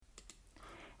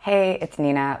Hey, it's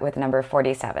Nina with number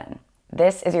 47.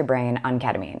 This is your brain on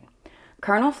ketamine.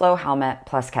 Kernel Flow Helmet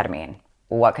plus ketamine.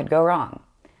 What could go wrong?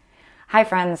 Hi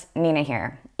friends, Nina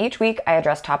here. Each week I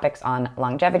address topics on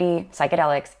longevity,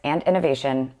 psychedelics, and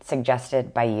innovation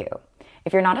suggested by you.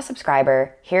 If you're not a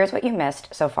subscriber, here's what you missed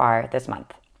so far this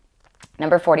month.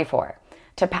 Number 44,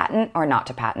 to patent or not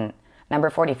to patent.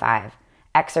 Number 45,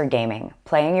 X or gaming,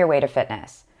 playing your way to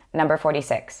fitness. Number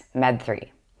 46, Med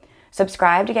 3.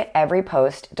 Subscribe to get every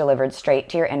post delivered straight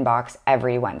to your inbox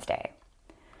every Wednesday.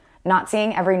 Not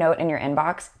seeing every note in your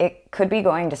inbox? It could be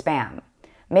going to spam.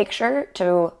 Make sure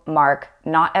to mark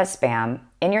not as spam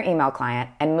in your email client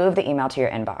and move the email to your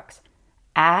inbox.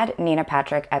 Add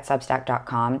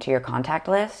ninapatrick@substack.com to your contact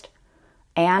list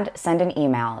and send an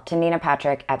email to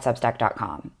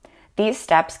ninapatrick@substack.com. These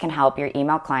steps can help your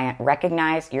email client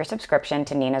recognize your subscription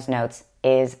to Nina's Notes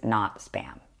is not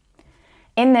spam.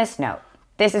 In this note,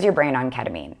 this is your brain on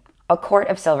ketamine. A quart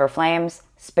of silver flames,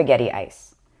 spaghetti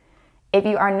ice. If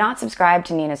you are not subscribed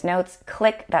to Nina's Notes,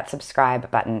 click that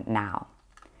subscribe button now.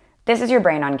 This is your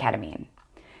brain on ketamine.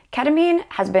 Ketamine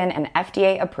has been an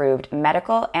FDA-approved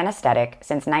medical anesthetic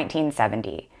since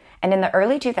 1970, and in the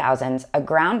early 2000s, a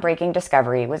groundbreaking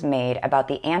discovery was made about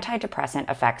the antidepressant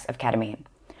effects of ketamine.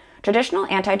 Traditional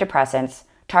antidepressants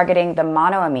targeting the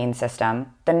monoamine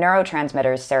system, the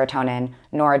neurotransmitters serotonin,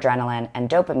 noradrenaline, and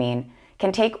dopamine,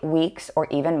 can take weeks or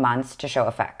even months to show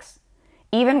effects.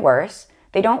 Even worse,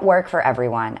 they don't work for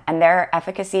everyone, and their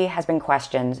efficacy has been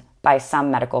questioned by some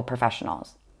medical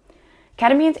professionals.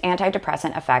 Ketamine's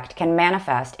antidepressant effect can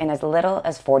manifest in as little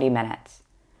as 40 minutes.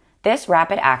 This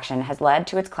rapid action has led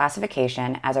to its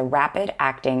classification as a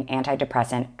rapid-acting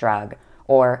antidepressant drug,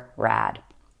 or RAD.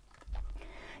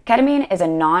 Ketamine is a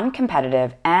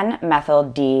non-competitive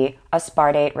N-methyl-D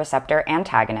aspartate receptor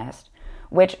antagonist,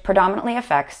 which predominantly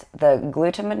affects the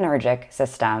glutamatergic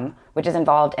system, which is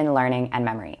involved in learning and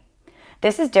memory.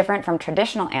 This is different from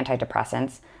traditional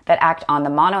antidepressants that act on the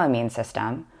monoamine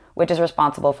system, which is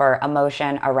responsible for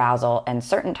emotion, arousal, and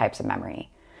certain types of memory,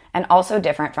 and also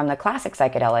different from the classic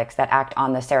psychedelics that act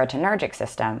on the serotonergic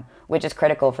system, which is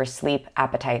critical for sleep,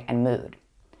 appetite, and mood.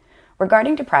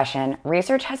 Regarding depression,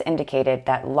 research has indicated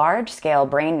that large-scale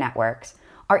brain networks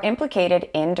are implicated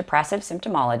in depressive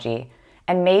symptomology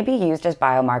and may be used as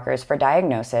biomarkers for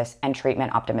diagnosis and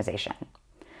treatment optimization.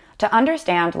 To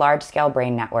understand large-scale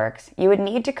brain networks, you would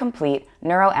need to complete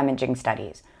neuroimaging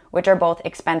studies, which are both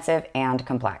expensive and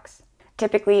complex.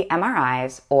 Typically,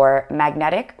 MRIs, or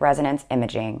magnetic resonance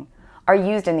imaging, are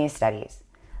used in these studies.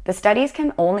 The studies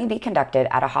can only be conducted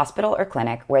at a hospital or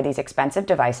clinic where these expensive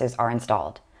devices are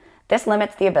installed. This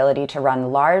limits the ability to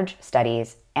run large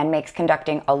studies and makes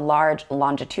conducting a large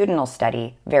longitudinal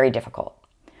study very difficult.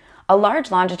 A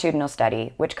large longitudinal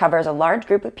study, which covers a large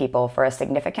group of people for a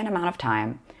significant amount of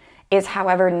time, is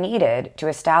however needed to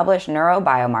establish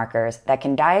neurobiomarkers that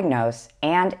can diagnose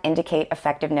and indicate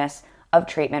effectiveness of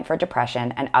treatment for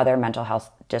depression and other mental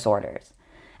health disorders.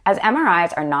 As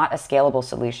MRIs are not a scalable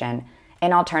solution,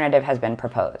 an alternative has been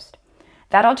proposed.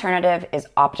 That alternative is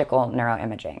optical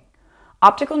neuroimaging.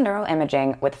 Optical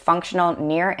neuroimaging with functional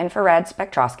near-infrared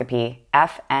spectroscopy,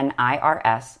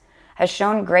 FNIRS, has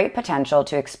shown great potential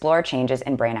to explore changes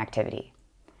in brain activity.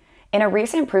 In a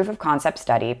recent proof-of-concept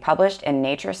study published in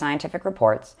Nature Scientific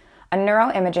Reports, a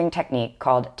neuroimaging technique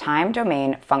called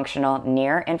time-domain functional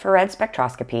near-infrared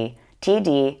spectroscopy,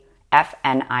 TD-FNIRS,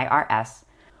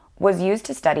 was used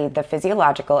to study the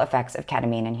physiological effects of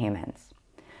ketamine in humans.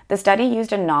 The study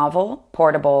used a novel,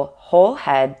 portable,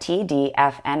 whole-head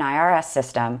TD-FNIRS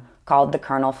system called the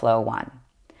Kernel Flow 1.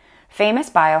 Famous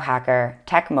biohacker,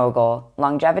 tech mogul,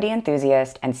 longevity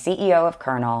enthusiast, and CEO of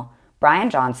Kernel, Brian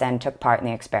Johnson took part in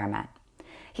the experiment.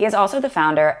 He is also the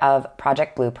founder of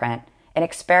Project Blueprint, an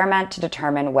experiment to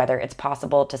determine whether it's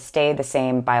possible to stay the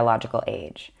same biological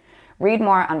age. Read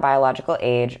more on biological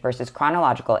age versus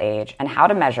chronological age and how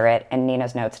to measure it in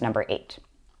Nina's Notes number 8.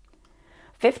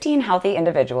 15 healthy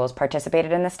individuals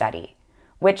participated in the study,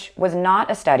 which was not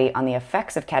a study on the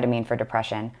effects of ketamine for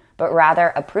depression, but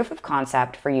rather a proof of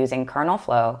concept for using kernel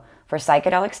flow for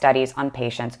psychedelic studies on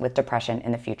patients with depression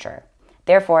in the future.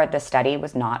 Therefore, the study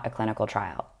was not a clinical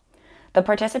trial. The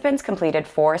participants completed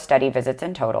 4 study visits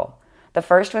in total. The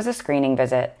first was a screening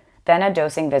visit, then a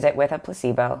dosing visit with a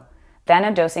placebo, then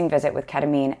a dosing visit with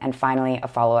ketamine, and finally a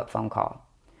follow-up phone call.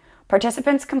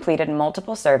 Participants completed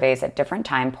multiple surveys at different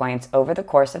time points over the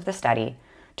course of the study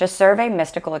to survey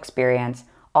mystical experience,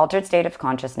 altered state of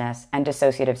consciousness, and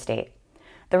dissociative state.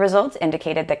 The results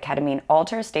indicated that ketamine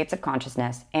alters states of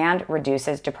consciousness and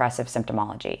reduces depressive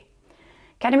symptomology.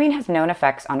 Ketamine has known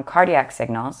effects on cardiac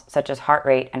signals, such as heart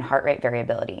rate and heart rate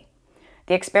variability.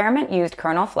 The experiment used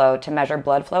kernel flow to measure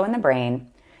blood flow in the brain,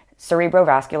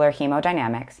 cerebrovascular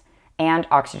hemodynamics, and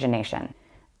oxygenation.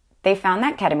 They found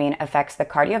that ketamine affects the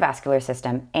cardiovascular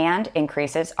system and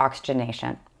increases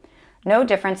oxygenation. No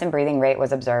difference in breathing rate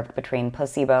was observed between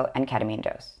placebo and ketamine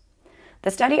dose.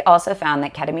 The study also found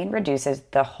that ketamine reduces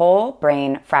the whole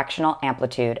brain fractional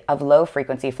amplitude of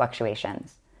low-frequency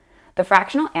fluctuations. The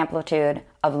fractional amplitude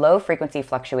of low-frequency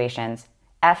fluctuations,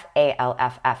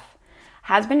 FALFF,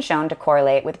 has been shown to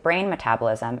correlate with brain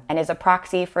metabolism and is a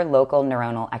proxy for local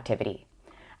neuronal activity.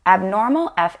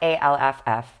 Abnormal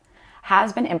FALFF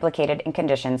has been implicated in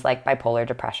conditions like bipolar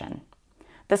depression.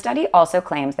 The study also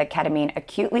claims that ketamine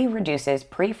acutely reduces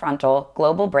prefrontal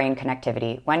global brain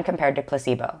connectivity when compared to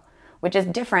placebo, which is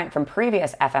different from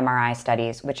previous fMRI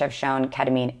studies which have shown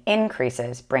ketamine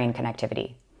increases brain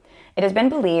connectivity. It has been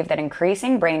believed that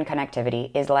increasing brain connectivity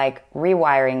is like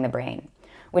rewiring the brain,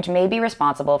 which may be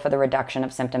responsible for the reduction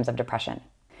of symptoms of depression.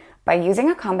 By using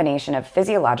a combination of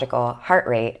physiological, heart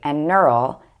rate, and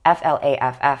neural,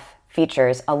 FLAFF,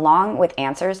 features along with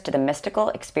answers to the mystical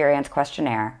experience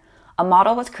questionnaire, a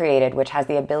model was created which has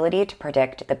the ability to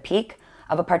predict the peak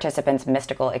of a participant's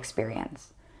mystical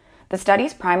experience. The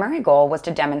study's primary goal was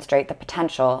to demonstrate the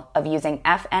potential of using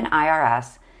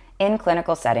FNIRS in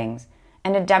clinical settings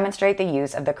and to demonstrate the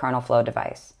use of the kernel flow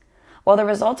device. While the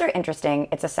results are interesting,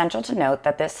 it's essential to note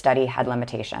that this study had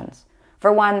limitations.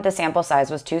 For one, the sample size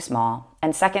was too small,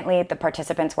 and secondly, the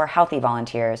participants were healthy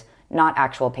volunteers, not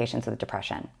actual patients with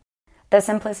depression. The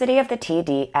simplicity of the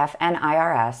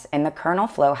TD-FNIRS in the kernel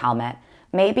flow helmet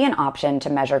may be an option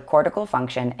to measure cortical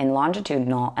function in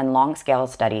longitudinal and long-scale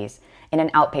studies in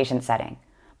an outpatient setting,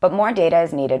 but more data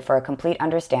is needed for a complete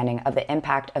understanding of the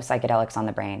impact of psychedelics on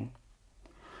the brain.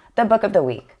 The Book of the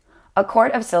Week, A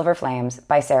Court of Silver Flames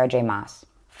by Sarah J. Maas.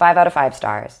 5 out of 5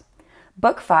 stars.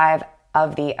 Book 5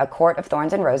 of the A Court of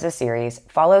Thorns and Roses series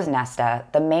follows Nesta,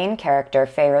 the main character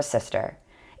Feyre's sister.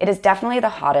 It is definitely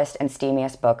the hottest and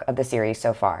steamiest book of the series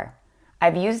so far.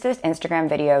 I've used this Instagram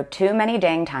video too many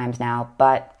dang times now,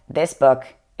 but this book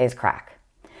is crack.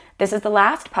 This is the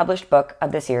last published book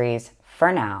of the series,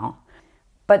 for now.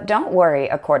 But don't worry,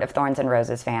 A Court of Thorns and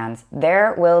Roses fans,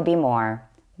 there will be more.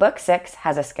 Book 6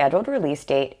 has a scheduled release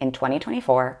date in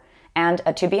 2024 and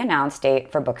a to-be-announced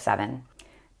date for Book 7.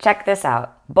 Check this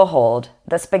out. Behold,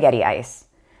 the spaghetti ice.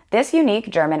 This unique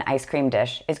German ice cream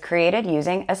dish is created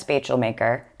using a spatula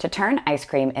maker to turn ice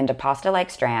cream into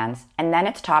pasta-like strands, and then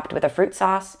it's topped with a fruit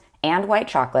sauce and white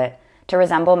chocolate to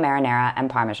resemble marinara and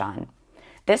parmesan.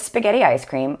 This spaghetti ice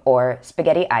cream, or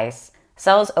spaghetti ice,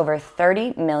 sells over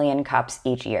 30 million cups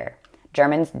each year.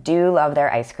 Germans do love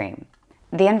their ice cream.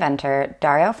 The inventor,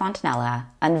 Dario Fontanella,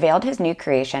 unveiled his new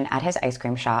creation at his ice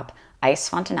cream shop, Ice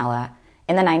Fontanella,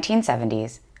 in the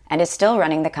 1970s, and is still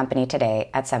running the company today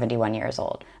at 71 years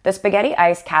old. The spaghetti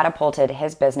ice catapulted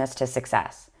his business to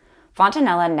success.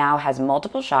 Fontanella now has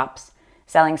multiple shops,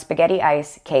 selling spaghetti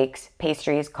ice, cakes,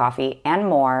 pastries, coffee, and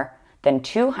more than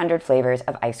 200 flavors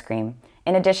of ice cream,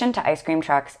 in addition to ice cream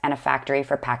trucks and a factory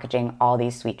for packaging all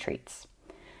these sweet treats.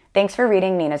 Thanks for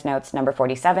reading Nina's Notes number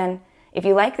 47. If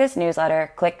you like this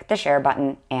newsletter, click the share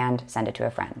button and send it to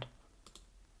a friend.